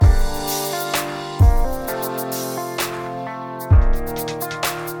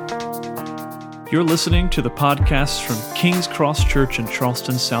You're listening to the podcast from King's Cross Church in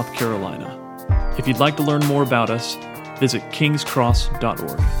Charleston, South Carolina. If you'd like to learn more about us, visit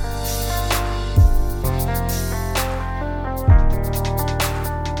kingscross.org.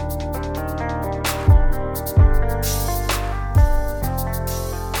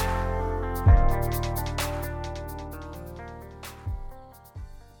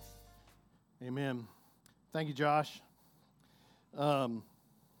 Amen. Thank you, Josh.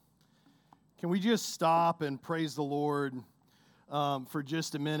 Can we just stop and praise the Lord for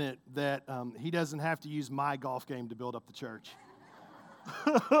just a minute that He doesn't have to use my golf game to build up the church?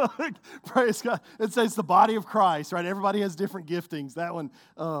 Praise God. It says the body of Christ, right? Everybody has different giftings. That one,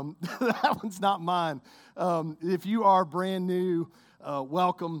 that one's not mine. If you are brand new,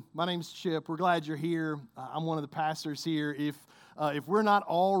 welcome. My name's Chip. We're glad you're here. I'm one of the pastors here. If we're not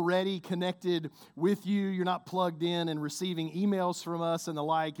already connected with you, you're not plugged in and receiving emails from us and the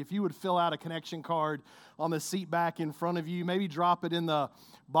like, if you would fill out a connection card on the seat back in front of you, maybe drop it in the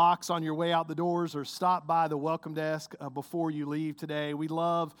box on your way out the doors or stop by the welcome desk before you leave today. We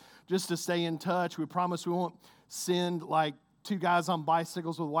love just to stay in touch. We promise we won't send like two guys on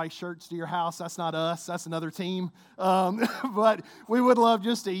bicycles with white shirts to your house. That's not us. That's another team. But we would love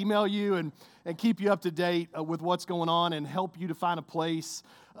just to email you and keep you up to date with what's going on and help you to find a place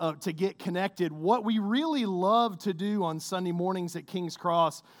to get connected. What we really love to do on Sunday mornings at King's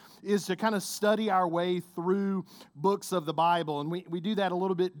Cross is to kind of study our way through books of the Bible. And we do that a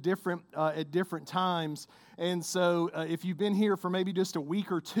little bit different at different times. And so if you've been here for maybe just a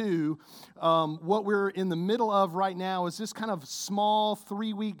week or two, what we're in the middle of right now is this kind of small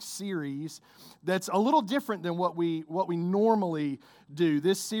 3-week series that's a little different than what we normally do.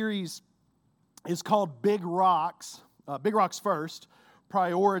 This series is called Big Rocks First,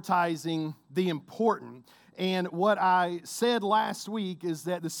 Prioritizing the Important. And what I said last week is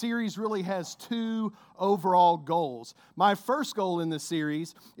that the series really has two overall goals. My first goal in the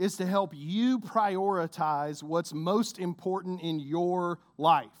series is to help you prioritize what's most important in your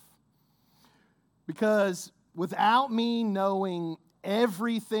life. Because without me knowing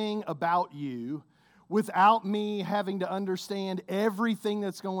everything about you, without me having to understand everything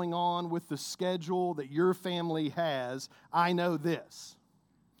that's going on with the schedule that your family has, I know this.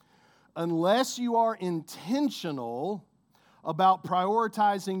 Unless you are intentional about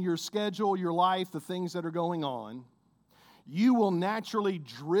prioritizing your schedule, your life, the things that are going on, you will naturally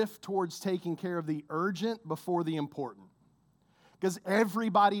drift towards taking care of the urgent before the important. Because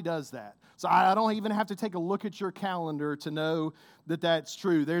everybody does that. So I don't even have to take a look at your calendar to know that that's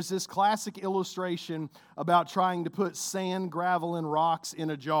true. There's this classic illustration about trying to put sand, gravel, and rocks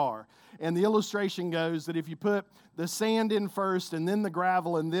in a jar. And the illustration goes that if you put the sand in first and then the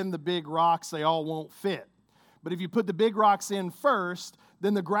gravel and then the big rocks, they all won't fit. But if you put the big rocks in first,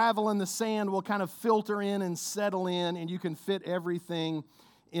 then the gravel and the sand will kind of filter in and settle in, and you can fit everything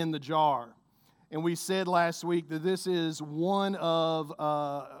in the jar. And we said last week that this is one of,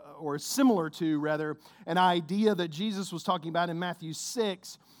 or similar to, rather, an idea that Jesus was talking about in Matthew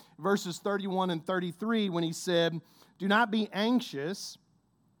 6, verses 31 and 33, when he said, "Do not be anxious,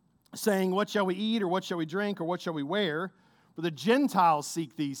 saying, 'What shall we eat, or what shall we drink, or what shall we wear?' For the Gentiles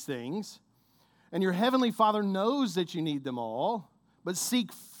seek these things, and your heavenly Father knows that you need them all. But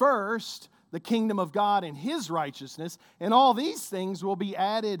seek first the kingdom of God and His righteousness, and all these things will be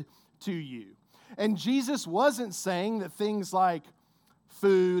added to you." And Jesus wasn't saying that things like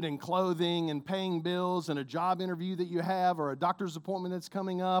food and clothing and paying bills and a job interview that you have or a doctor's appointment that's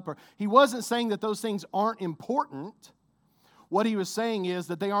coming up, or He wasn't saying that those things aren't important. What He was saying is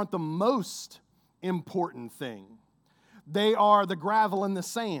that they aren't the most important thing. They are the gravel and the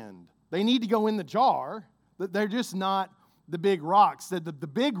sand. They need to go in the jar, but they're just not the big rocks. The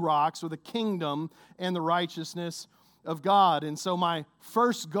big rocks are the kingdom and the righteousness of God. And so my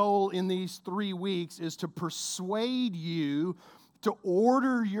first goal in these 3 weeks is to persuade you to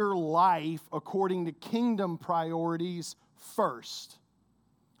order your life according to kingdom priorities first,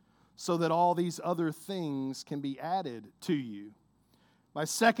 so that all these other things can be added to you. My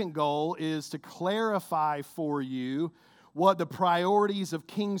second goal is to clarify for you what the priorities of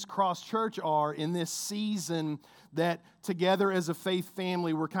King's Cross Church are in this season that together as a faith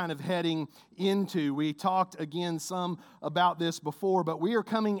family we're kind of heading into. We talked again some about this before, but we are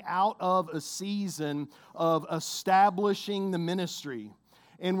coming out of a season of establishing the ministry.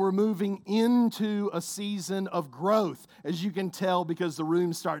 And we're moving into a season of growth, as you can tell, because the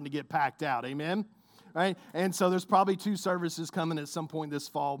room's starting to get packed out. Amen? Right? And so there's probably 2 services coming at some point this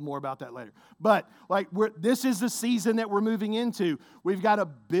fall. More about that later. But this is the season that we're moving into. We've got to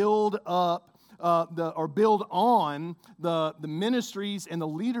build up or build on the ministries and the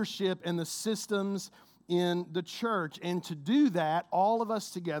leadership and the systems in the church. And to do that, all of us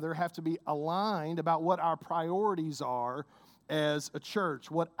together have to be aligned about what our priorities are as a church,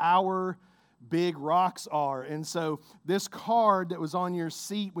 what our big rocks are. And so this card that was on your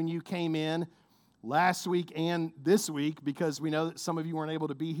seat when you came in last week and this week, because we know that some of you weren't able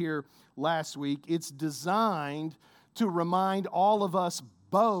to be here last week, it's designed to remind all of us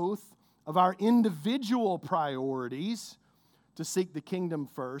both of our individual priorities to seek the kingdom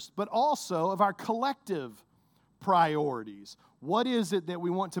first, but also of our collective priorities. What is it that we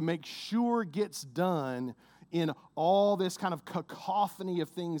want to make sure gets done in all this kind of cacophony of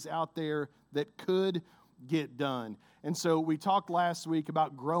things out there that could get done? And so we talked last week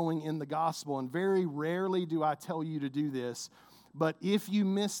about growing in the gospel, and very rarely do I tell you to do this, but if you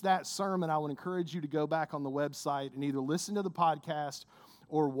missed that sermon, I would encourage you to go back on the website and either listen to the podcast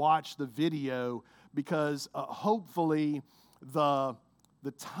or watch the video, because hopefully the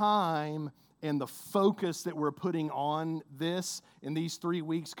time and the focus that we're putting on this in these 3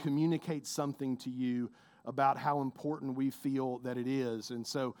 weeks communicates something to you about how important we feel that it is. And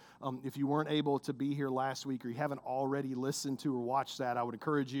so if you weren't able to be here last week, or you haven't already listened to or watched that, I would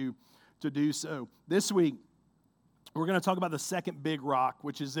encourage you to do so. This week, we're going to talk about the second big rock,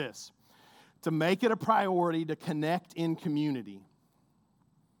 which is this: to make it a priority to connect in community.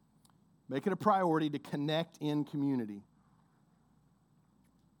 Make it a priority to connect in community.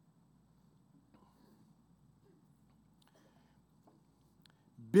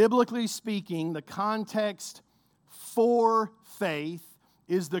 Biblically speaking, the context for faith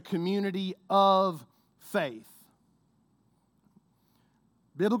is the community of faith.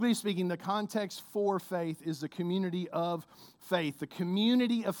 Biblically speaking, the context for faith is the community of faith. The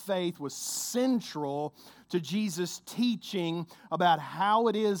community of faith was central to Jesus' teaching about how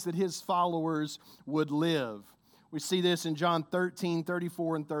it is that his followers would live. We see this in John 13,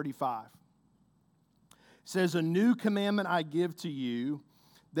 34, and 35. It says, "A new commandment I give to you,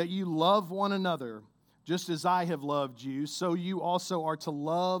 that you love one another, just as I have loved you, so you also are to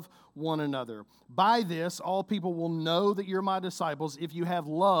love one another. By this, all people will know that you're my disciples if you have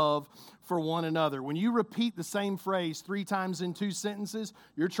love for one another." When you repeat the same phrase 3 times in 2 sentences,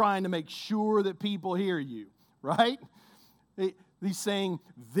 you're trying to make sure that people hear you, right? He's saying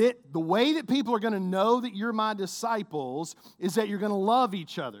that the way that people are going to know that you're my disciples is that you're going to love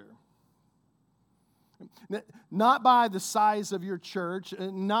each other. Not by the size of your church,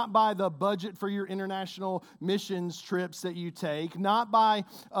 not by the budget for your international missions trips that you take, not by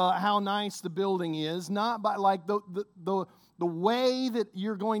how nice the building is, not by like the way that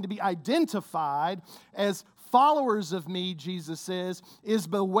you're going to be identified as followers of me, Jesus says, is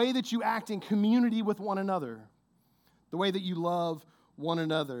the way that you act in community with one another, the way that you love one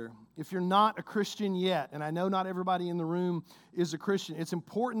another. If you're not a Christian yet, and I know not everybody in the room is a Christian, it's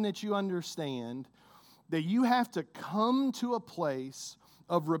important that you understand that you have to come to a place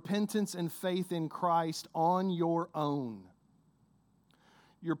of repentance and faith in Christ on your own.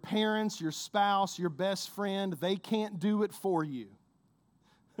 Your parents, your spouse, your best friend, they can't do it for you.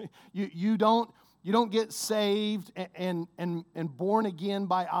 You don't get saved and born again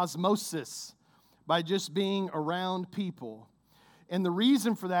by osmosis, by just being around people. And the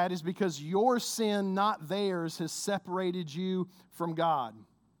reason for that is because your sin, not theirs, has separated you from God.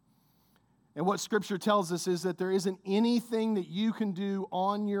 And what Scripture tells us is that there isn't anything that you can do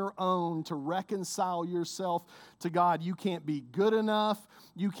on your own to reconcile yourself to God. You can't be good enough.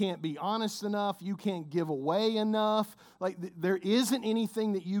 You can't be honest enough. You can't give away enough. There isn't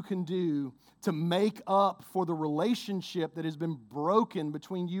anything that you can do to make up for the relationship that has been broken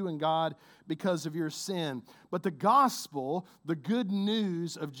between you and God because of your sin. But the gospel, the good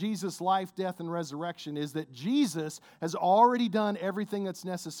news of Jesus' life, death, and resurrection is that Jesus has already done everything that's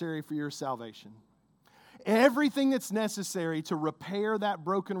necessary for your salvation. Everything that's necessary to repair that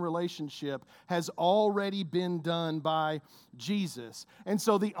broken relationship has already been done by Jesus. And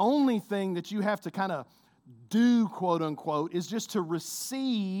so the only thing that you have to kind of do, quote unquote, is just to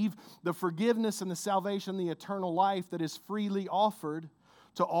receive the forgiveness and the salvation, the eternal life that is freely offered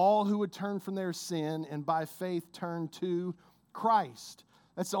to all who would turn from their sin and by faith turn to Christ.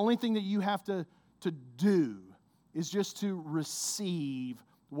 That's the only thing that you have to do, is just to receive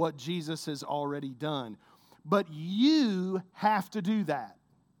what Jesus has already done. But you have to do that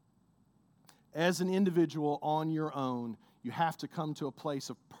as an individual on your own. You have to come to a place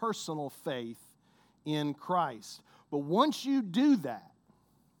of personal faith in Christ. But once you do that,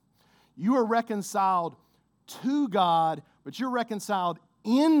 you are reconciled to God, but you're reconciled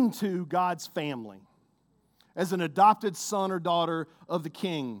into God's family as an adopted son or daughter of the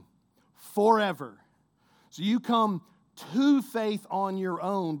King, forever. So you come to faith on your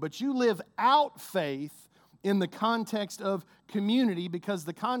own, but you live out faith in the context of community, because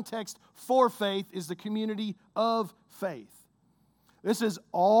the context for faith is the community of faith. This has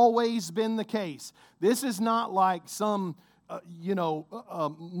always been the case. This is not like some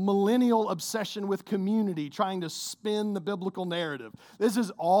millennial obsession with community, trying to spin the biblical narrative. This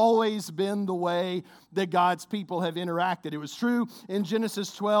has always been the way that God's people have interacted. It was true in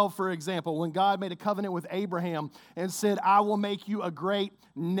Genesis 12, for example, when God made a covenant with Abraham and said, I will make you a great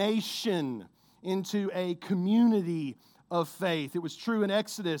nation, into a community of faith. It was true in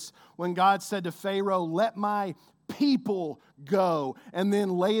Exodus when God said to Pharaoh, let my people go. And then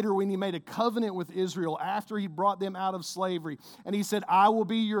later when he made a covenant with Israel after he brought them out of slavery, and he said, I will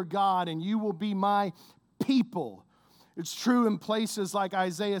be your God and you will be my people. It's true in places like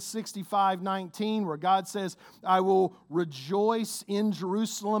Isaiah 65:19, where God says, I will rejoice in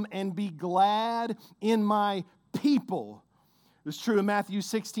Jerusalem and be glad in my people. It's true in Matthew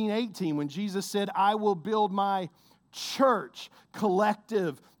 16:18, when Jesus said, I will build my church,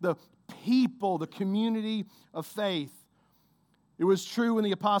 collective, the people, the community of faith. It was true when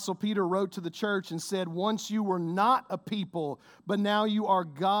the Apostle Peter wrote to the church and said, once you were not a people, but now you are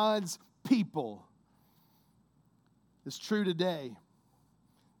God's people. It's true today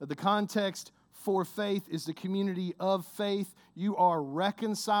that the context for faith is the community of faith. You are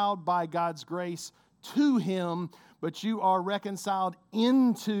reconciled by God's grace to Him, but you are reconciled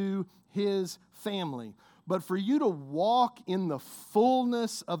into His family. But for you to walk in the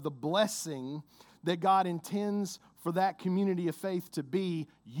fullness of the blessing that God intends for that community of faith to be,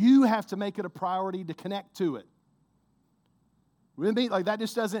 you have to make it a priority to connect to it. With me? Like, that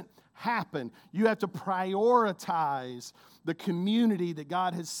just doesn't happen. You have to prioritize the community that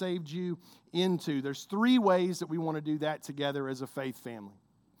God has saved you into. There's 3 ways that we want to do that together as a faith family.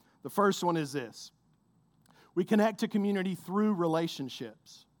 The first one is this. We connect to community through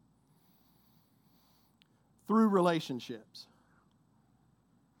relationships. Through relationships.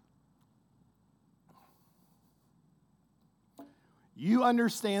 You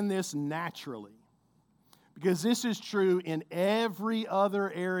understand this naturally, because this is true in every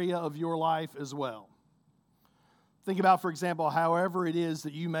other area of your life as well. Think about, for example, however it is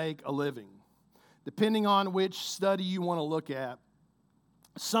that you make a living. Depending on which study you want to look at,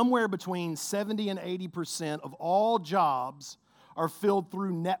 somewhere between 70 and 80% of all jobs are filled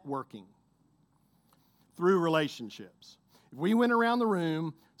through networking, through relationships. If we went around the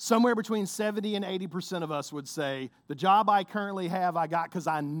room, somewhere between 70 and 80% of us would say, the job I currently have, I got because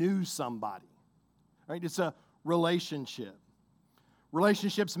I knew somebody. Right? It's a relationship.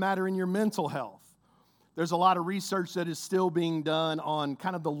 Relationships matter in your mental health. There's a lot of research that is still being done on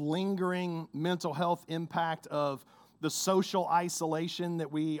kind of the lingering mental health impact of the social isolation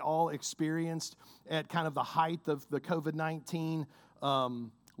that we all experienced at kind of the height of the COVID-19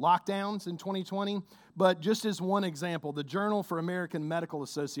 lockdowns in 2020. But just as one example, the Journal for American Medical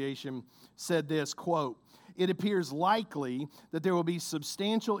Association said this, quote, it appears likely that there will be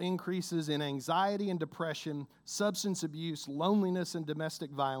substantial increases in anxiety and depression, substance abuse, loneliness and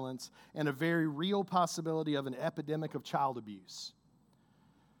domestic violence, and a very real possibility of an epidemic of child abuse.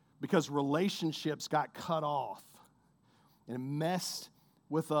 Because relationships got cut off and messed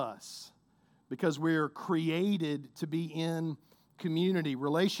with us. Because we're created to be in community.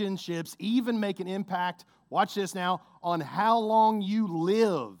 Relationships even make an impact, watch this now, on how long you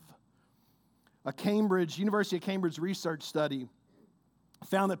live. A University of Cambridge research study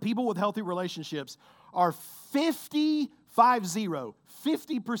found that people with healthy relationships are 50%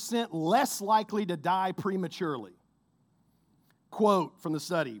 less likely to die prematurely. Quote from the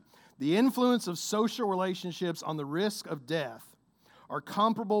study, the influence of social relationships on the risk of death are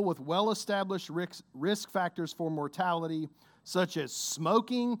comparable with well-established risk factors for mortality, such as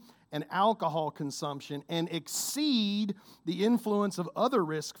smoking and alcohol consumption, and exceed the influence of other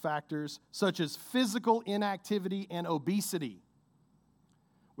risk factors, such as physical inactivity and obesity,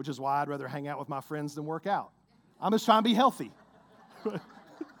 which is why I'd rather hang out with my friends than work out. I'm just trying to be healthy.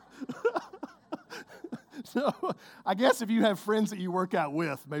 So I guess if you have friends that you work out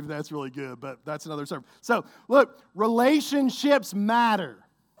with, maybe that's really good, but that's another sermon. So look, relationships matter.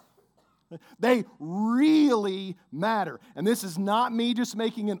 They really matter. And this is not me just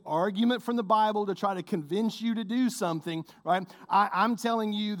making an argument from the Bible to try to convince you to do something, right? I'm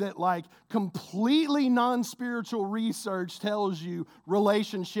telling you that, like, completely non-spiritual research tells you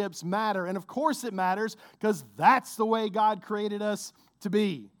relationships matter. And of course it matters, because that's the way God created us to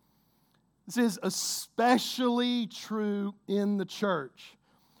be. This is especially true in the church.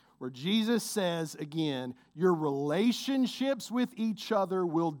 where Jesus says, again, your relationships with each other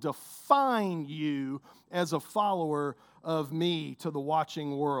will define you as a follower of me to the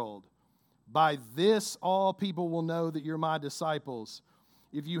watching world. By this, all people will know that you're my disciples,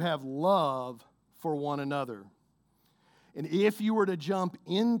 if you have love for one another. And if you were to jump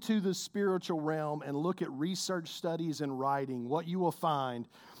into the spiritual realm and look at research studies and writing, what you will find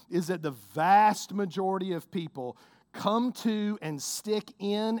is that the vast majority of people come to and stick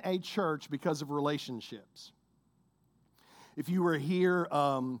in a church because of relationships. If you were here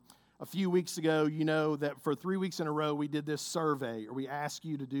a few weeks ago, you know that for 3 weeks in a row we did this survey, or we asked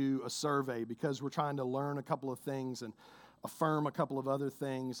you to do a survey because we're trying to learn a couple of things and affirm a couple of other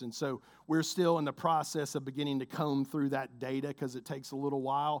things. And so we're still in the process of beginning to comb through that data because it takes a little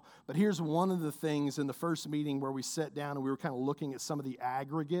while. But here's one of the things in the first meeting where we sat down and we were kind of looking at some of the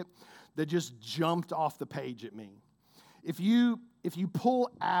aggregate that just jumped off the page at me. If you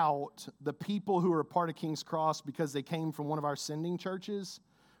pull out the people who are a part of King's Cross because they came from one of our sending churches,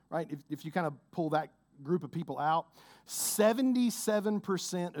 right? If you kind of pull that group of people out,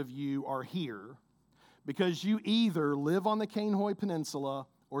 77% of you are here because you either live on the Kanehoy Peninsula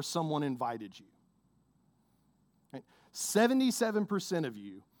or someone invited you. Right? 77% of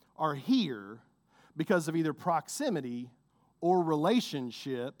you are here because of either proximity or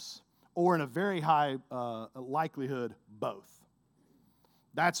relationships, or in a very high likelihood, both.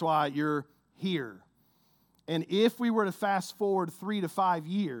 That's why you're here. And if we were to fast forward 3 to 5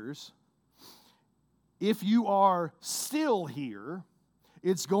 years, if you are still here,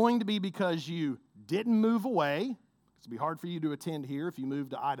 it's going to be because you didn't move away. It's be hard for you to attend here if you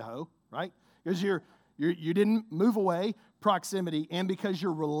moved to Idaho, right? Because you didn't move away, proximity, and because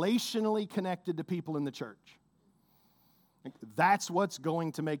you're relationally connected to people in the church. That's what's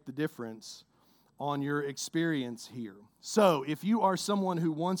going to make the difference on your experience here. So, if you are someone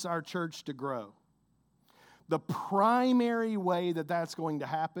who wants our church to grow, the primary way that that's going to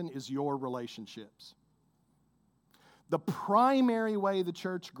happen is your relationships. The primary way the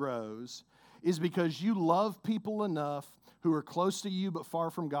church grows is because you love people enough who are close to you but far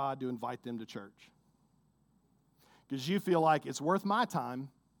from God to invite them to church. Because you feel like it's worth my time,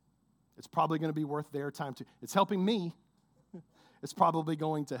 it's probably going to be worth their time too. It's helping me. It's probably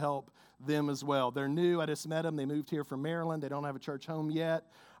going to help them as well. They're new. I just met them. They moved here from Maryland. They don't have a church home yet.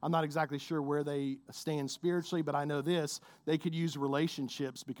 I'm not exactly sure where they stand spiritually, but I know this. They could use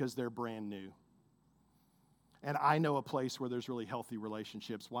relationships because they're brand new. And I know a place where there's really healthy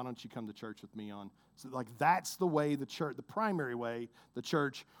relationships. Why don't you come to church with me on? So that's the way the church, the primary way the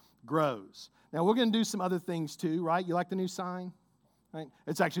church grows. Now, we're going to do some other things too, right? You like the new sign? Right?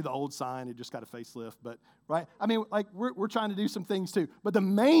 It's actually the old sign. It just got a facelift, but right? I mean, like we're trying to do some things too. But the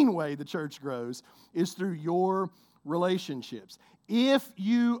main way the church grows is through your relationships. If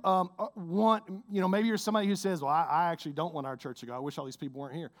you want, maybe you're somebody who says, well, I actually don't want our church to go. I wish all these people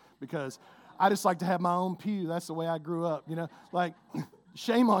weren't here because I just like to have my own pew. That's the way I grew up, like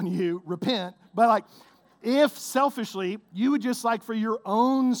shame on you, repent. But if selfishly you would just like for your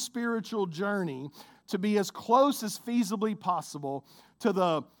own spiritual journey to be as close as feasibly possible to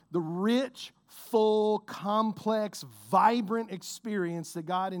the rich, full, complex, vibrant experience that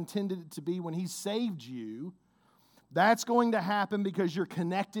God intended it to be when He saved you, that's going to happen because you're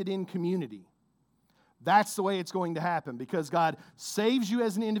connected in community. That's the way it's going to happen because God saves you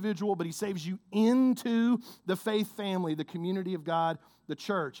as an individual, but He saves you into the faith family, the community of God, the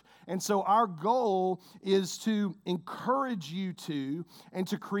church. And so our goal is to encourage you to and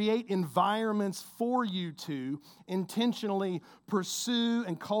to create environments for you to intentionally pursue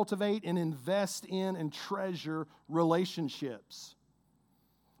and cultivate and invest in and treasure relationships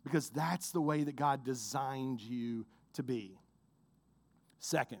because that's the way that God designed you to be.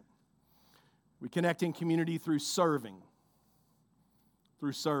 Second, we connect in community through serving.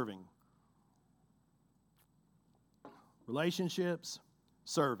 Relationships,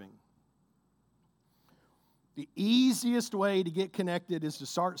 serving. The easiest way to get connected is to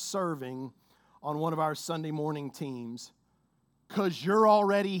start serving on one of our Sunday morning teams because you're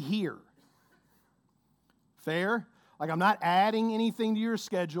already here. Fair? I'm not adding anything to your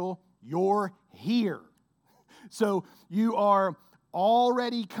schedule. You're here. So you are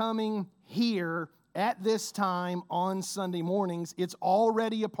already coming here at this time on Sunday mornings. It's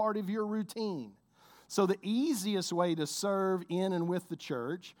already a part of your routine. So the easiest way to serve in and with the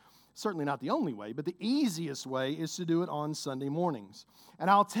church, certainly not the only way, but the easiest way is to do it on Sunday mornings. And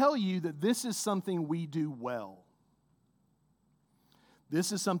I'll tell you that this is something we do well.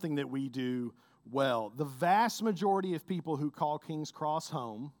 This is something that we do well. The vast majority of people who call King's Cross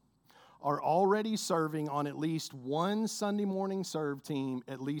home are already serving on at least one Sunday morning serve team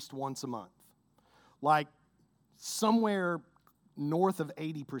at least once a month. Like somewhere north of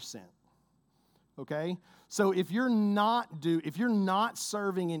 80%. Okay? So if you're not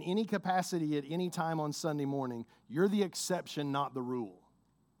serving in any capacity at any time on Sunday morning, you're the exception, not the rule.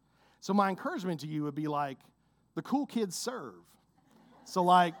 So my encouragement to you would be like, the cool kids serve. So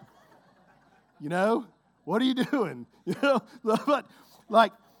like, what are you doing? But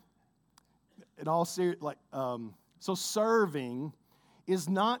like, in all serious, so serving is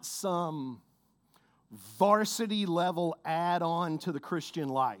not some varsity level add-on to the Christian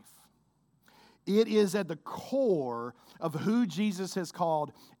life. It is at the core of who Jesus has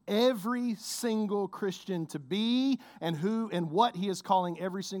called every single Christian to be, and what he is calling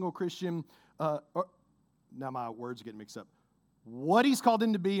every single Christian. Now my words are getting mixed up. What he's called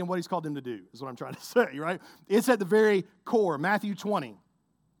him to be and what he's called him to do is what I'm trying to say, right? It's at the very core. Matthew 20,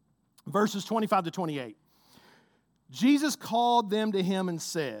 verses 25 to 28. Jesus called them to him and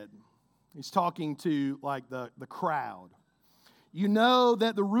said, he's talking to like the crowd, you know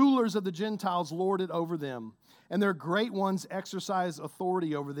that the rulers of the Gentiles lord it over them, and their great ones exercise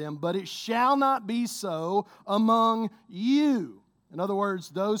authority over them, but it shall not be so among you. In other words,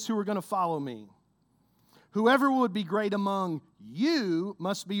 those who are going to follow me. Whoever would be great among you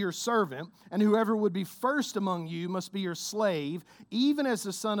must be your servant, and whoever would be first among you must be your slave, even as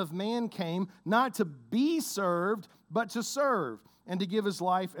the Son of Man came, not to be served, but to serve, and to give his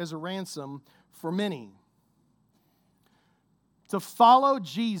life as a ransom for many. To follow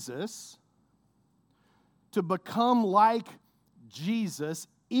Jesus, to become like Jesus,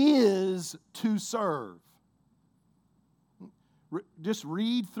 is to serve. Just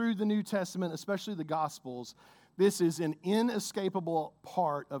read through the New Testament, especially the Gospels. This is an inescapable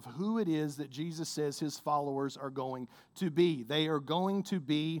part of who it is that Jesus says his followers are going to be. They are going to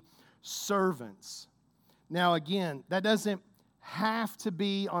be servants. Now, again, that doesn't have to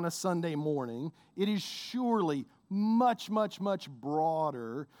be on a Sunday morning. It is surely much, much, much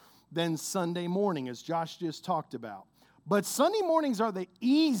broader than Sunday morning, as Josh just talked about. But Sunday mornings are the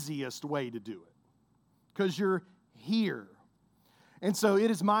easiest way to do it because you're here. And so it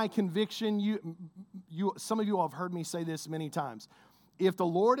is my conviction, some of you all have heard me say this many times. If the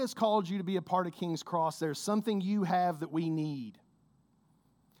Lord has called you to be a part of King's Cross, there's something you have that we need.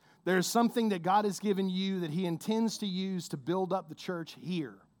 There's something that God has given you that he intends to use to build up the church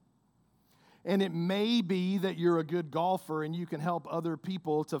here. And it may be that you're a good golfer and you can help other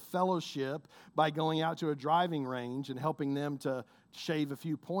people to fellowship by going out to a driving range and helping them to shave a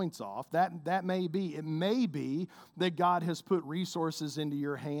few points off. That may be. It may be that God has put resources into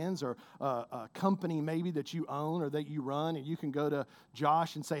your hands, or a company maybe that you own or that you run, and you can go to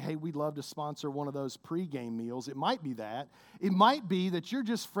Josh and say, hey, we'd love to sponsor one of those pregame meals. It might be that. It might be that you're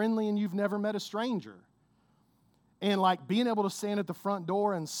just friendly and you've never met a stranger. And like being able to stand at the front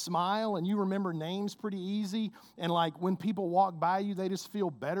door and smile, and you remember names pretty easy. And like when people walk by you, they just feel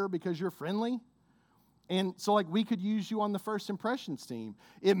better because you're friendly. And so like we could use you on the First Impressions team.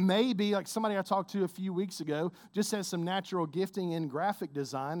 It may be like somebody I talked to a few weeks ago just has some natural gifting in graphic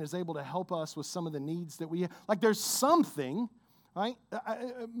design, is able to help us with some of the needs that we have. Like there's something, right?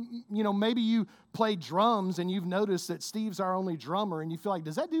 Maybe you play drums and you've noticed that Steve's our only drummer, and you feel like,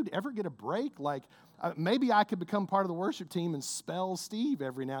 does that dude ever get a break? Like, maybe I could become part of the worship team and spell Steve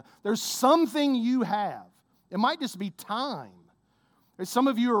every now. There's something you have. It might just be time. Some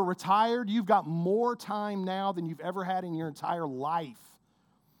of you are retired. You've got more time now than you've ever had in your entire life.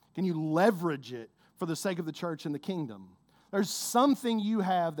 Can you leverage it for the sake of the church and the kingdom? There's something you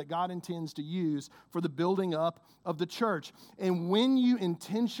have that God intends to use for the building up of the church. And when you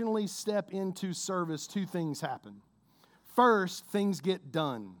intentionally step into service, two things happen. First, things get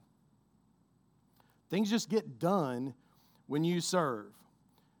done. Things just get done when you serve.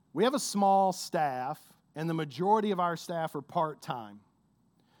 We have a small staff, and the majority of our staff are part-time.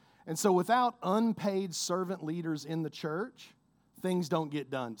 And so without unpaid servant leaders in the church, things don't get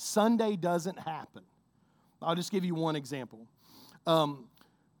done. Sunday doesn't happen. I'll just give you one example.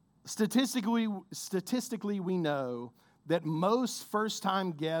 Statistically, we know that most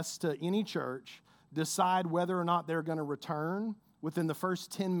first-time guests to any church decide whether or not they're going to return within the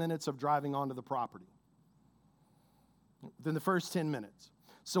first 10 minutes of driving onto the property. Within the first 10 minutes.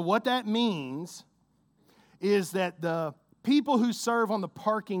 So what that means is that the people who serve on the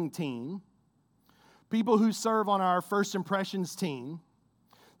parking team, people who serve on our First Impressions team,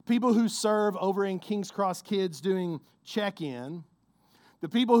 people who serve over in King's Cross Kids doing check-in, the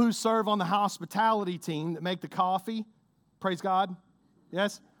people who serve on the hospitality team that make the coffee, praise God,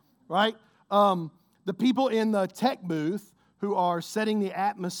 yes, right? The people in the tech booth who are setting the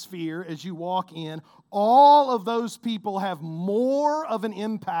atmosphere as you walk in, all of those people have more of an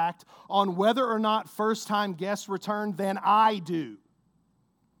impact on whether or not first-time guests return than I do.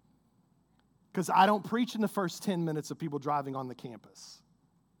 Because I don't preach in the first 10 minutes of people driving on the campus.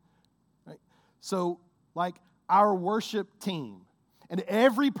 Right? So, like our worship team, and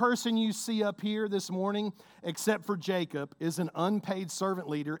every person you see up here this morning, except for Jacob, is an unpaid servant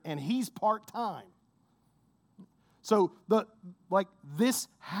leader, and he's part-time. So this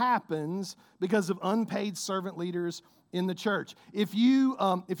happens because of unpaid servant leaders in the church. If you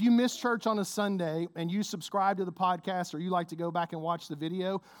miss church on a Sunday and you subscribe to the podcast or you like to go back and watch the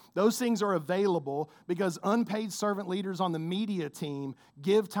video, those things are available because unpaid servant leaders on the media team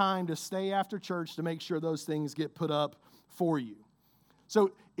give time to stay after church to make sure those things get put up for you.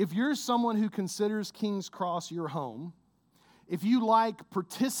 So if you're someone who considers King's Cross your home, if you like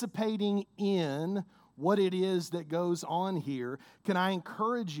participating in what it is that goes on here, can I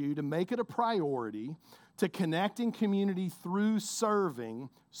encourage you to make it a priority to connect in community through serving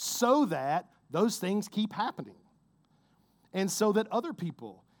so that those things keep happening and so that other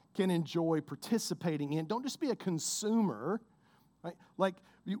people can enjoy participating in. Don't just be a consumer, right? Like,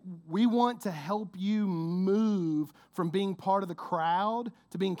 we want to help you move from being part of the crowd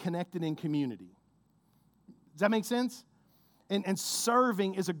to being connected in community. Does that make sense? And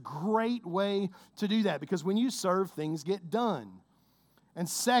serving is a great way to do that because when you serve, things get done. And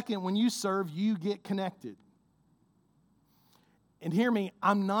second, when you serve, you get connected. And hear me,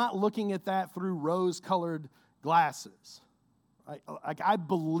 I'm not looking at that through rose-colored glasses. I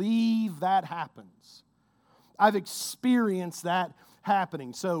believe that happens. I've experienced that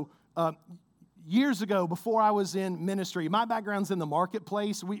happening. So years ago, before I was in ministry, my background's in the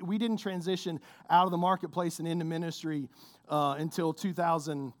marketplace. We didn't transition out of the marketplace and into ministry until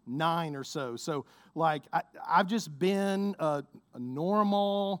 2009 or so. So, I've just been a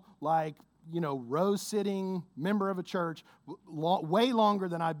normal, row-sitting member of a church way longer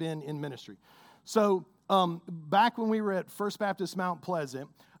than I've been in ministry. So, back when we were at First Baptist Mount Pleasant,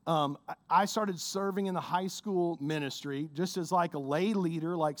 I started serving in the high school ministry just as like a lay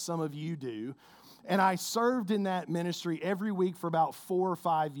leader like some of you do. And I served in that ministry every week for about 4 or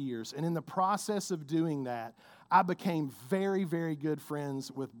 5 years. And in the process of doing that, I became very, very good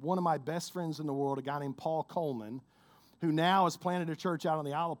friends with one of my best friends in the world, a guy named Paul Coleman, who now has planted a church out on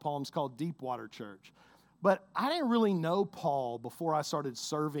the Isle of Palms called Deepwater Church. But I didn't really know Paul before I started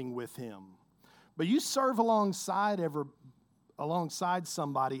serving with him. But you serve alongside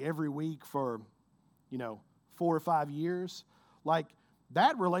somebody every week for, 4 or 5 years,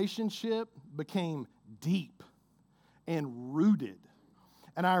 that relationship became deep and rooted.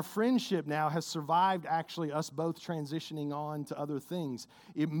 And our friendship now has survived actually us both transitioning on to other things.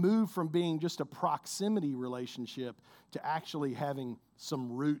 It moved from being just a proximity relationship to actually having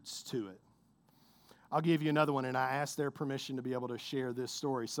some roots to it. I'll give you another one, and I asked their permission to be able to share this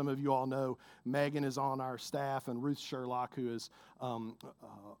story. Some of you all know Megan is on our staff, and Ruth Sherlock, who is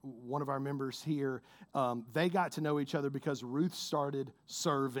one of our members here. They got to know each other because Ruth started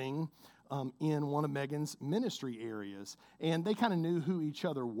serving in one of Megan's ministry areas. And they kind of knew who each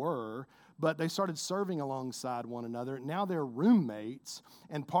other were, but they started serving alongside one another. Now they're roommates,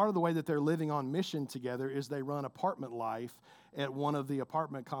 and part of the way that they're living on mission together is they run apartment life at one of the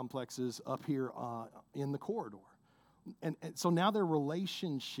apartment complexes up here in the corridor. And so now their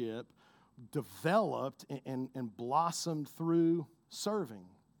relationship developed and blossomed through serving.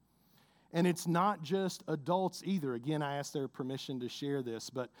 And it's not just adults either. Again, I asked their permission to share this,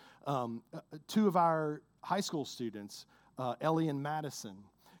 but 2 of our high school students, Ellie and Madison,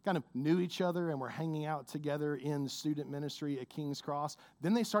 kind of knew each other and were hanging out together in student ministry at King's Cross.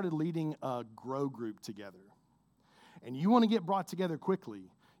 Then they started leading a grow group together. And you want to get brought together quickly.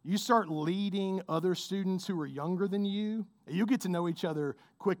 You start leading other students who are younger than you, and you get to know each other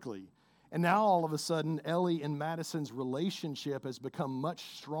quickly. And now all of a sudden, Ellie and Madison's relationship has become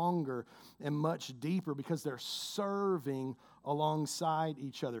much stronger and much deeper because they're serving alongside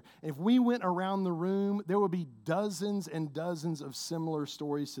each other. If we went around the room, there would be dozens and dozens of similar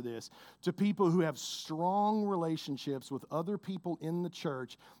stories to this, to people who have strong relationships with other people in the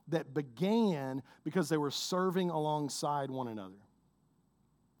church that began because they were serving alongside one another.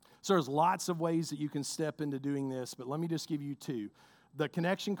 So there's lots of ways that you can step into doing this, but let me just give you 2. The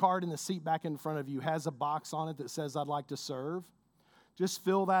connection card in the seat back in front of you has a box on it that says, I'd like to serve. Just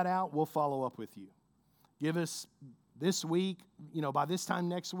fill that out. We'll follow up with you. Give us this week, by this time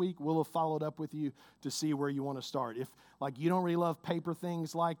next week, we'll have followed up with you to see where you want to start. If, you don't really love paper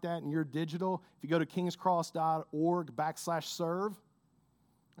things like that and you're digital, if you go to kingscross.org/serve,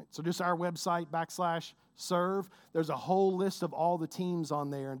 So just our website, /serve. There's a whole list of all the teams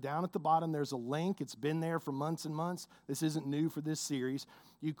on there. And down at the bottom, there's a link. It's been there for months and months. This isn't new for this series.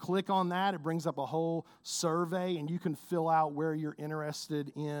 You click on that, it brings up a whole survey, and you can fill out where you're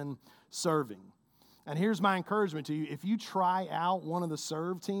interested in serving. And here's my encouragement to you. If you try out one of the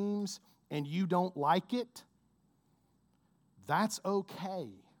serve teams and you don't like it, that's okay.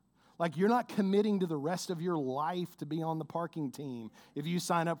 Like, you're not committing to the rest of your life to be on the parking team if you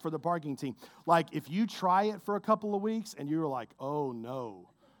sign up for the parking team. Like, if you try it for a couple of weeks and you're like, oh, no,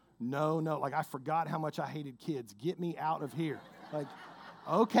 like, I forgot how much I hated kids. Get me out of here. Like,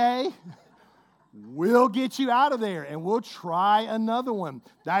 okay, we'll get you out of there and we'll try another one.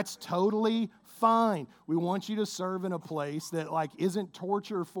 That's totally fine. We want you to serve in a place that, like, isn't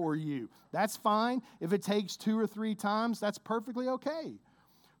torture for you. That's fine. If it takes 2 or 3 times, that's perfectly okay.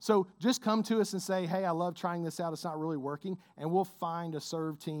 So just come to us and say, hey, I love trying this out. It's not really working. And we'll find a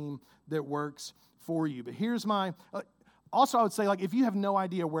serve team that works for you. But here's my, also I would say, like, if you have no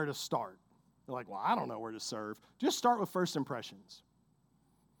idea where to start, you're like, well, I don't know where to serve. Just start with first impressions.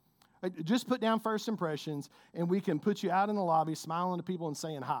 Just put down first impressions, and we can put you out in the lobby smiling to people and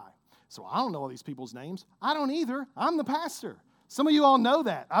saying hi. So I don't know all these people's names. I don't either. I'm the pastor. Some of you all know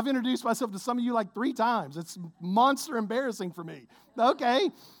that. I've introduced myself to some of you like 3 times. It's monster embarrassing for me. Okay,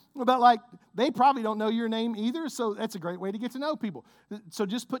 but like, they probably don't know your name either, so that's a great way to get to know people. So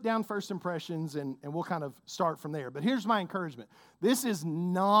just put down first impressions, and we'll kind of start from there. But here's my encouragement. This is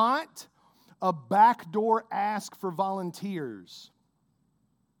not a backdoor ask for volunteers.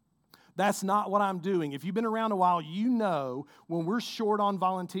 That's not what I'm doing. If you've been around a while, you know when we're short on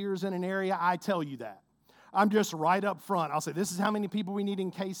volunteers in an area, I tell you that. I'm just right up front. I'll say, this is how many people we need in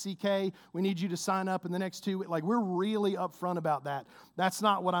KCK. We need you to sign up in the next 2 weeks. Like, we're really upfront about that. That's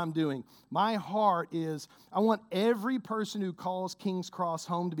not what I'm doing. My heart is, I want every person who calls King's Cross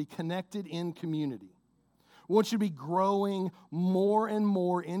home to be connected in community. I want you to be growing more and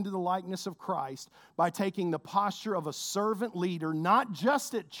more into the likeness of Christ by taking the posture of a servant leader, not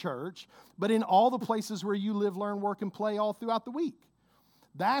just at church, but in all the places where you live, learn, work, and play all throughout the week.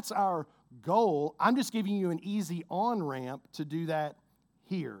 That's our goal. I'm just giving you an easy on-ramp to do that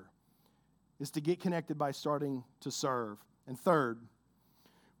here, is to get connected by starting to serve. And third,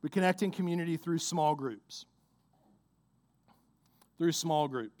 we connect in community through small groups. Through small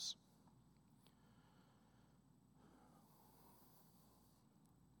groups.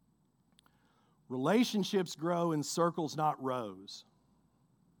 Relationships grow in circles, not rows.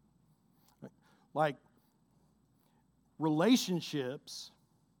 Like, relationships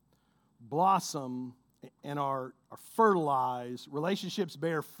blossom and are fertilized. Relationships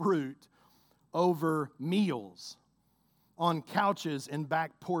bear fruit over meals, on couches and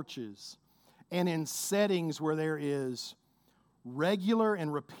back porches, and in settings where there is regular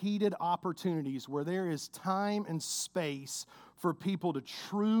and repeated opportunities, where there is time and space for people to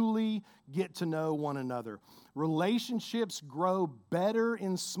truly get to know one another. Relationships grow better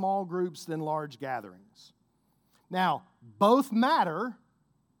in small groups than large gatherings. Now, both matter.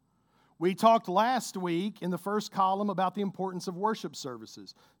 We talked last week in the first column about the importance of worship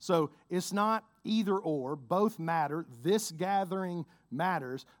services. So it's not either or. Both matter. This gathering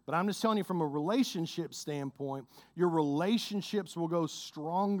matters. But I'm just telling you, from a relationship standpoint, your relationships will go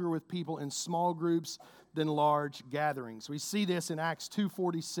stronger with people in small groups than large gatherings. We see this in Acts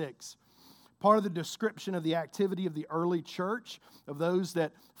 2:46. Part of the description of the activity of the early church, of those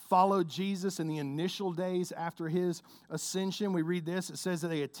that followed Jesus in the initial days after his ascension. We read this. It says that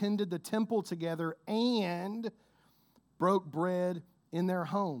they attended the temple together and broke bread in their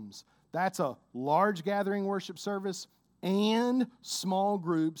homes. That's a large gathering worship service and small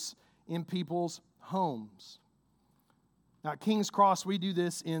groups in people's homes. Now, at King's Cross, we do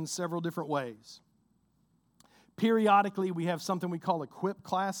this in several different ways. Periodically, we have something we call equip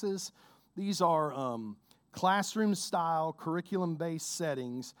classes. These are classroom-style, curriculum-based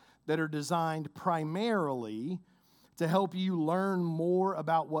settings that are designed primarily to help you learn more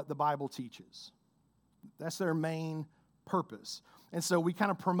about what the Bible teaches. That's their main purpose. And so we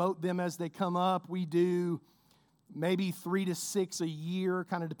kind of promote them as they come up. We do maybe 3 to 6 a year,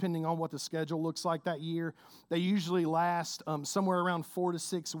 kind of depending on what the schedule looks like that year. They usually last somewhere around 4 to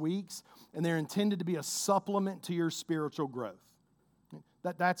 6 weeks, and they're intended to be a supplement to your spiritual growth.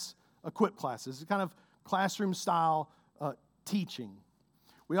 That's equip classes. It's kind of classroom-style teaching.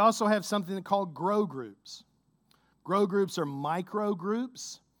 We also have something called grow groups. Grow groups are micro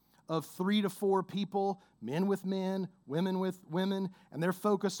groups of 3 to 4 people, men with men, women with women, and they're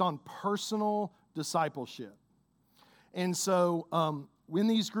focused on personal discipleship. And so when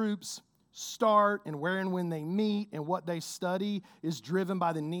these groups start and where and when they meet and what they study is driven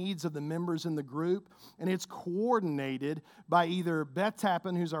by the needs of the members in the group. And it's coordinated by either Beth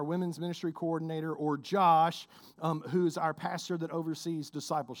Tappan, who's our women's ministry coordinator, or Josh, who's our pastor that oversees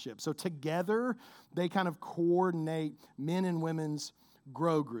discipleship. So together, they kind of coordinate men and women's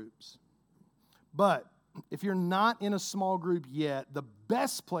grow groups. But if you're not in a small group yet, the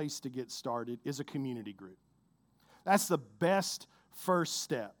best place to get started is a community group. That's the best first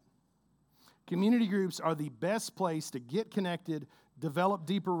step. Community groups are the best place to get connected, develop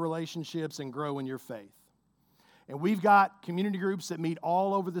deeper relationships, and grow in your faith. And we've got community groups that meet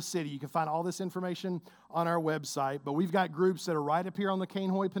all over the city. You can find all this information on our website, but we've got groups that are right up here on the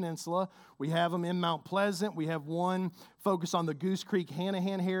Cainhoy Peninsula. We have them in Mount Pleasant. We have one focused on the Goose Creek,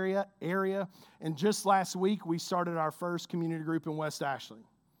 Hanahan area. And just last week, we started our first community group in West Ashley.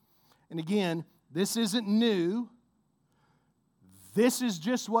 And again, this isn't new. This is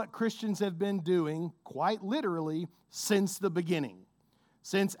just what Christians have been doing, quite literally, since the beginning,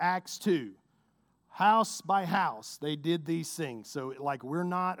 since Acts 2. House by house, they did these things. So, like, we're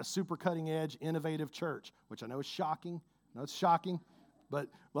not a super cutting-edge, innovative church, which I know is shocking. I know it's shocking, but,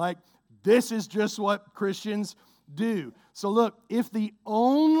 like, this is just what Christians do. So, look, if the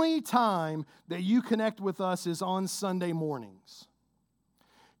only time that you connect with us is on Sunday mornings,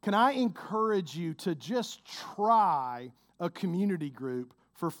 can I encourage you to just try a community group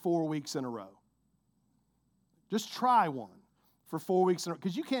for 4 weeks in a row? Just try one for 4 weeks in a row,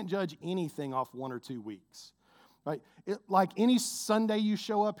 because you can't judge anything off 1 or 2 weeks, right? Like any Sunday you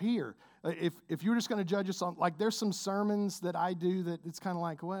show up here, if you're just going to judge us on, like, there's some sermons that I do that it's kind of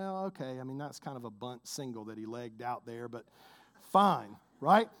like, well, okay, I mean, that's kind of a bunt single that he legged out there, but fine,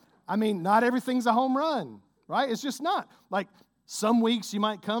 right? I mean, not everything's a home run, right? It's just not. Like, some weeks you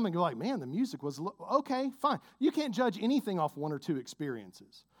might come and go like, man, the music was, okay, fine. You can't judge anything off 1 or 2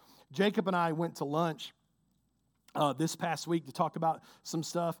 experiences. Jacob and I went to lunch this past week to talk about some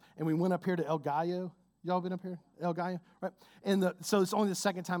stuff, and we went up here to El Gallo. Y'all been up here? El Gallo, right? And so it's only the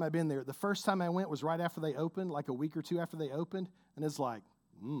second time I've been there. The first time I went was right after they opened, like a week or two after they opened, and it's like,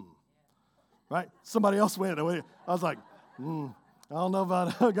 right? Somebody else went. I was like, I don't know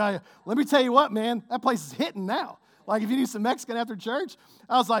about El Gallo. Let me tell you what, man, that place is hitting now. Like, if you need some Mexican after church,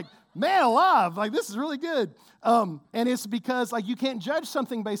 I was like, man alive, like, this is really good. And it's because, like, you can't judge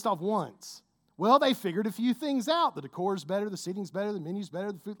something based off once. Well, they figured a few things out. The decor's better, the seating's better, the menu's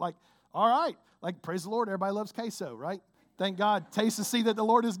better, the food, like, all right. Like, praise the Lord, everybody loves queso, right? Thank God, taste and see that the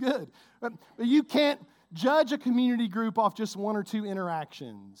Lord is good. But you can't judge a community group off just 1 or 2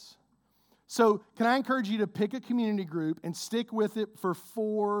 interactions. So can I encourage you to pick a community group and stick with it for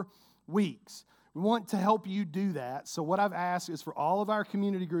 4 weeks? We want to help you do that. So what I've asked is for all of our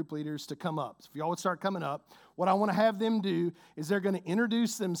community group leaders to come up. So if y'all would start coming up, what I want to have them do is they're going to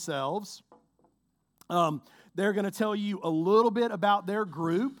introduce themselves. They're going to tell you a little bit about their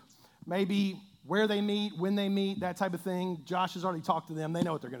group, maybe where they meet, when they meet, that type of thing. Josh has already talked to them. They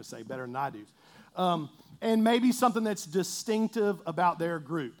know what they're going to say better than I do. And maybe something that's distinctive about their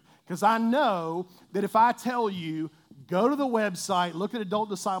group. Because I know that if I tell you, go to the website, look at adult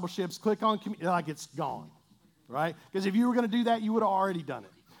discipleships, click on, like, it's gone, right? Because if you were going to do that, you would have already done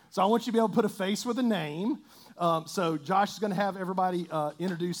it. So I want you to be able to put a face with a name. So Josh is going to have everybody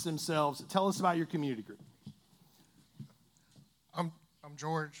introduce themselves. Tell us about your community group. I'm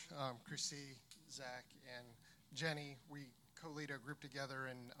George, Chrissy, Zach, and Jenny. We co-lead a group together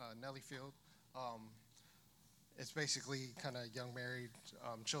in Nellyfield. It's basically kind of young married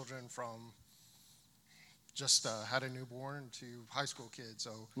children from just had a newborn to high school kids.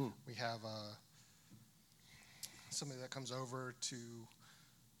 So we have somebody that comes over to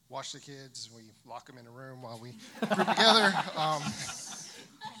watch the kids. We lock them in a room while we group together.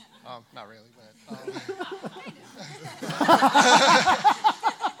 Not really,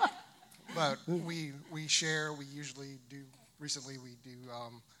 but we share. We usually do. Recently, we do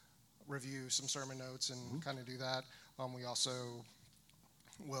review some sermon notes and kind of do that. We also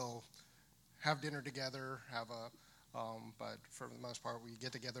will have dinner together. But for the most part, we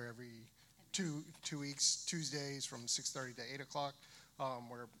get together every two weeks, Tuesdays from 6:30 to 8 o'clock.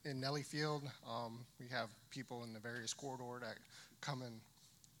 We're in Nellyfield. We have people in the various corridor that come and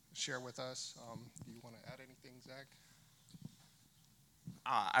share with us. Do you want to add anything, Zach?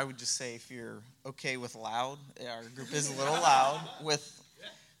 I would just say if you're okay with loud, our group is a little loud with,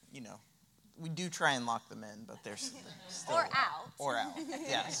 we do try and lock them in, but they're still... Or out. Or out,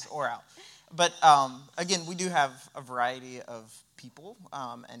 yes, or out. But again, we do have a variety of people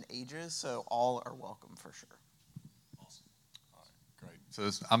and ages, so all are welcome for sure. Awesome. All right, great.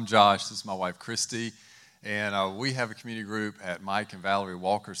 So I'm Josh. This is my wife, Christy. And we have a community group at Mike and Valerie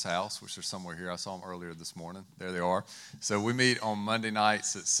Walker's house, which are somewhere here. I saw them earlier this morning. There they are. So we meet on Monday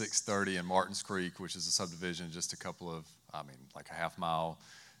nights at 6:30 in Martins Creek, which is a subdivision just like a half mile.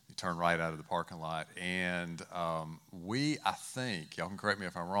 You turn right out of the parking lot. And I think, y'all can correct me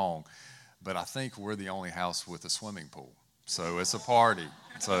if I'm wrong, but I think we're the only house with a swimming pool. So it's a party.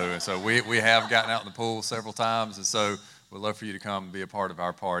 So we have gotten out in the pool several times, and so we'd love for you to come and be a part of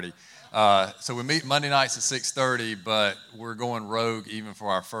our party. So we meet Monday nights at 6:30, but we're going rogue even for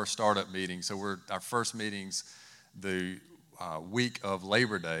our first startup meeting. So our first meeting's the week of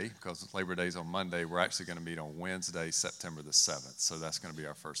Labor Day, because Labor Day's on Monday. We're actually going to meet on Wednesday, September the 7th. So that's going to be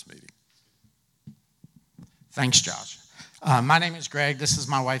our first meeting. Thanks, Josh. My name is Greg. This is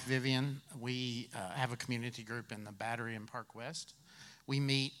my wife, Vivian. We have a community group in the Battery in Park West. We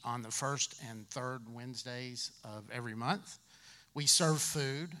meet on the first and third Wednesdays of every month. We serve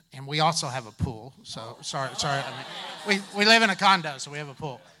food, and we also have a pool. So, sorry. We live in a condo, so we have a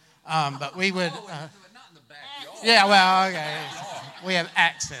pool. But we would... not in the backyard. Yeah, well, okay. We have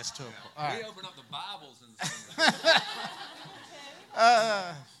access to a pool. All right. We open up the Bibles and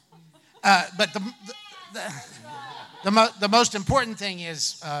But the most important thing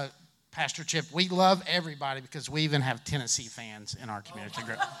is, Pastor Chip, we love everybody because we even have Tennessee fans in our community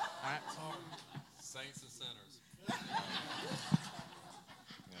group. All right? Saints and sinners.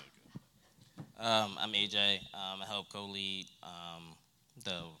 I'm AJ. I help co-lead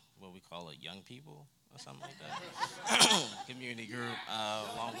what we call it, young people or something like that. Community group,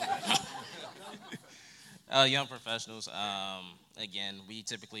 along with young professionals. Again, we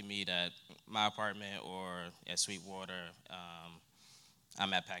typically meet at my apartment or at Sweetwater.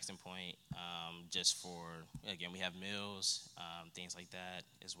 I'm at Paxton Point just for, again, we have meals, things like that,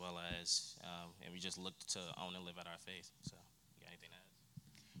 as well as, and we just look to own and live out our faith. So, you got anything to add?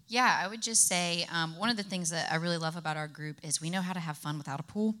 Yeah, I would just say one of the things that I really love about our group is we know how to have fun without a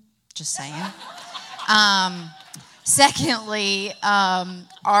pool. Just saying. Secondly,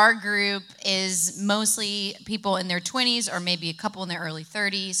 our group is mostly people in their 20s or maybe a couple in their early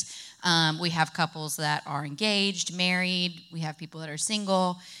 30s. We have couples that are engaged, married. We have people that are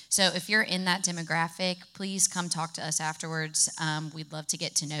single. So if you're in that demographic, please come talk to us afterwards. We'd love to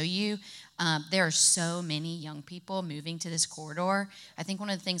get to know you. There are so many young people moving to this corridor. I think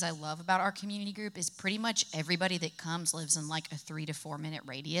one of the things I love about our community group is pretty much everybody that comes lives in like a 3 to 4 minute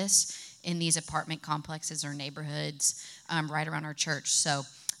radius in these apartment complexes or neighborhoods right around our church. So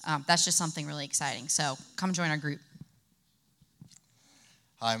that's just something really exciting. So come join our group.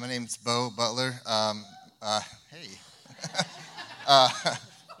 Hi, my name's Bo Butler. Hey.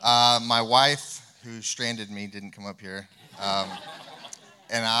 My wife, who stranded me, didn't come up here.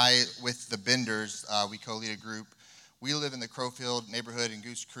 And I, with the Benders, we co-lead a group. We live in the Crowfield neighborhood in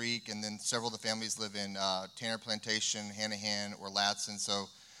Goose Creek, and then several of the families live in Tanner Plantation, Hanahan, or Latson. So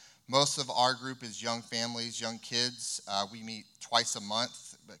most of our group is young families, young kids. We meet twice a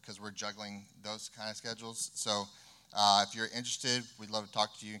month because we're juggling those kind of schedules. So if you're interested, we'd love to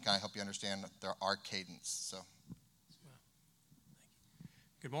talk to you and kind of help you understand our cadence. So,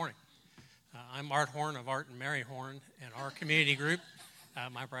 good morning. I'm Art Horn of Art and Mary Horn, and our community group,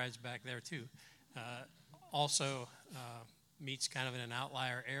 my bride's back there too, also meets kind of in an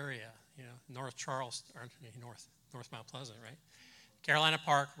outlier area, North Charleston, or North Mount Pleasant, right? Carolina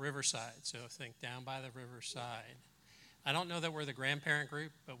Park, Riverside, so think down by the riverside. I don't know that we're the grandparent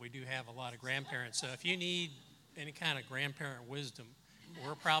group, but we do have a lot of grandparents, so if you need any kind of grandparent wisdom,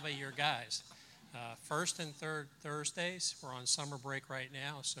 we're probably your guys. First and third Thursdays, we're on summer break right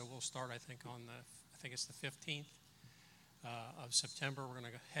now, so we'll start, I think it's the 15th of September. We're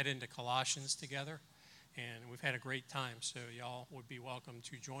going to head into Colossians together, and we've had a great time, so y'all would be welcome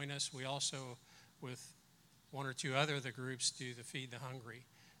to join us. We also, with one or two other of the groups, do the Feed the Hungry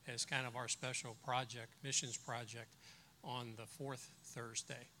as kind of our special project, missions project, on the fourth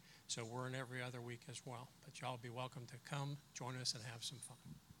Thursday. So we're in every other week as well. But y'all be welcome to come, join us, and have some fun.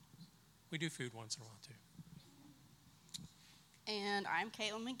 We do food once in a while, too. And I'm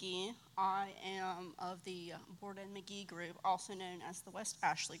Caitlin McGee. I am of the Borden McGee group, also known as the West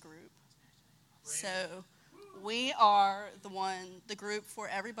Ashley group. So we are the group for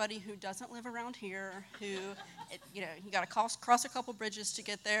everybody who doesn't live around here, who, you got to cross a couple bridges to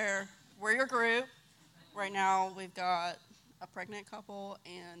get there. We're your group. Right now we've got a pregnant couple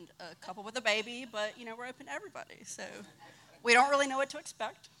and a couple with a baby, but, we're open to everybody. So we don't really know what to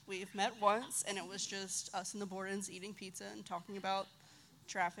expect. We've met once, and it was just us and the Bordens eating pizza and talking about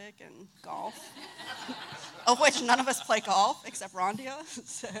traffic and golf, of which none of us play golf except Rondia.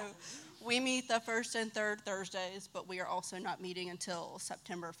 So we meet the first and third Thursdays, but we are also not meeting until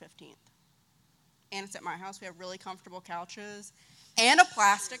September 15th. and it's at my house. We have really comfortable couches and a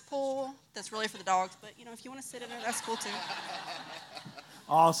plastic pool that's really for the dogs. But, if you want to sit in it, that's cool too.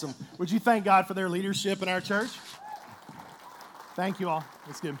 Awesome. Would you thank God for their leadership in our church? Thank you all.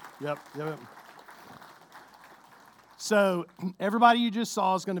 That's good. Yep. So everybody you just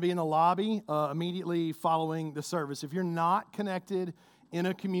saw is going to be in the lobby immediately following the service. If you're not connected in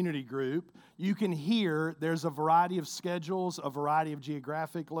a community group, you can hear there's a variety of schedules, a variety of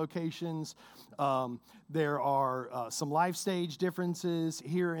geographic locations. There are some life stage differences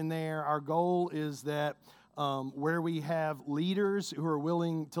here and there. Our goal is that where we have leaders who are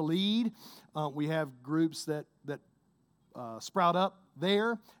willing to lead, we have groups that sprout up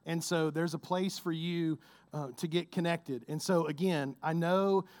there. And so there's a place for you to get connected. And so, again, I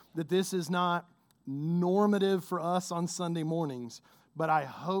know that this is not normative for us on Sunday mornings, but I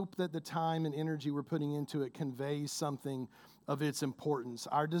hope that the time and energy we're putting into it conveys something of its importance.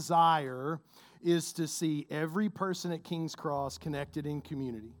 Our desire is to see every person at King's Cross connected in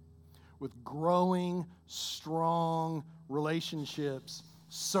community with growing, strong relationships,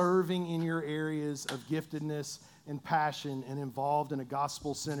 serving in your areas of giftedness and passion, and involved in a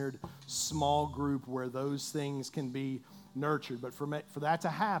gospel-centered small group where those things can be nurtured. But for that to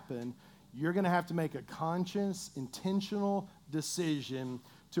happen, you're going to have to make a conscious, intentional decision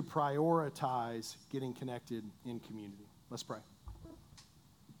to prioritize getting connected in community. Let's pray.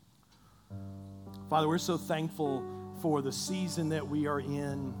 Father, we're so thankful for the season that we are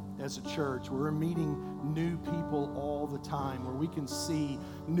in as a church. We're meeting new people all the time, where we can see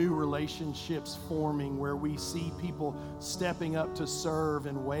new relationships forming, where we see people stepping up to serve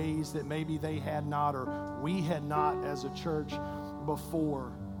in ways that maybe they had not or we had not as a church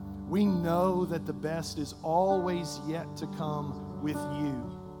before. We know that the best is always yet to come with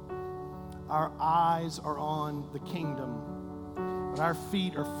you. Our eyes are on the kingdom, but our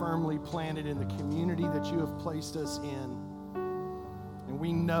feet are firmly planted in the community that you have placed us in. And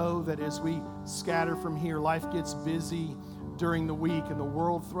we know that as we scatter from here, life gets busy during the week and the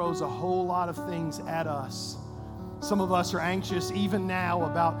world throws a whole lot of things at us. Some of us are anxious even now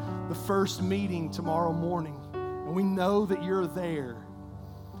about the first meeting tomorrow morning, and we know that you're there.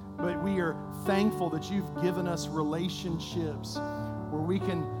 But we are thankful that you've given us relationships where we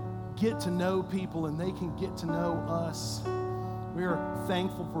can get to know people and they can get to know us. We are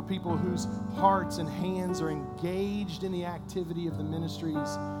thankful for people whose hearts and hands are engaged in the activity of the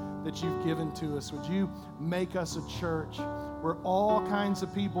ministries that you've given to us. Would you make us a church where all kinds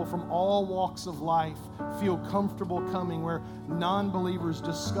of people from all walks of life feel comfortable coming, where non-believers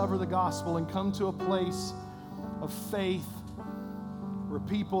discover the gospel and come to a place of faith, where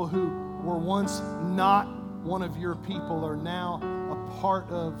people who were once not one of your people are now a part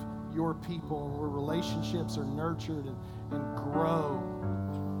of your people, and where relationships are nurtured and grow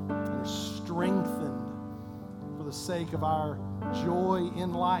and are strengthened for the sake of our joy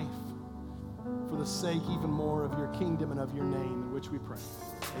in life, for the sake even more of your kingdom and of your name, in which we pray.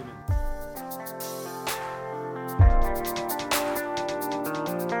 Amen.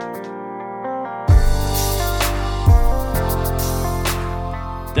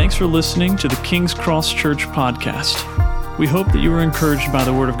 Thanks for listening to the King's Cross Church podcast. We hope that you were encouraged by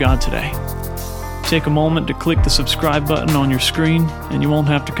the Word of God today. Take a moment to click the subscribe button on your screen, and you won't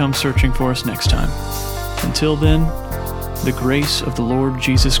have to come searching for us next time. Until then, the grace of the Lord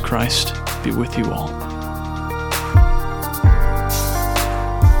Jesus Christ be with you all.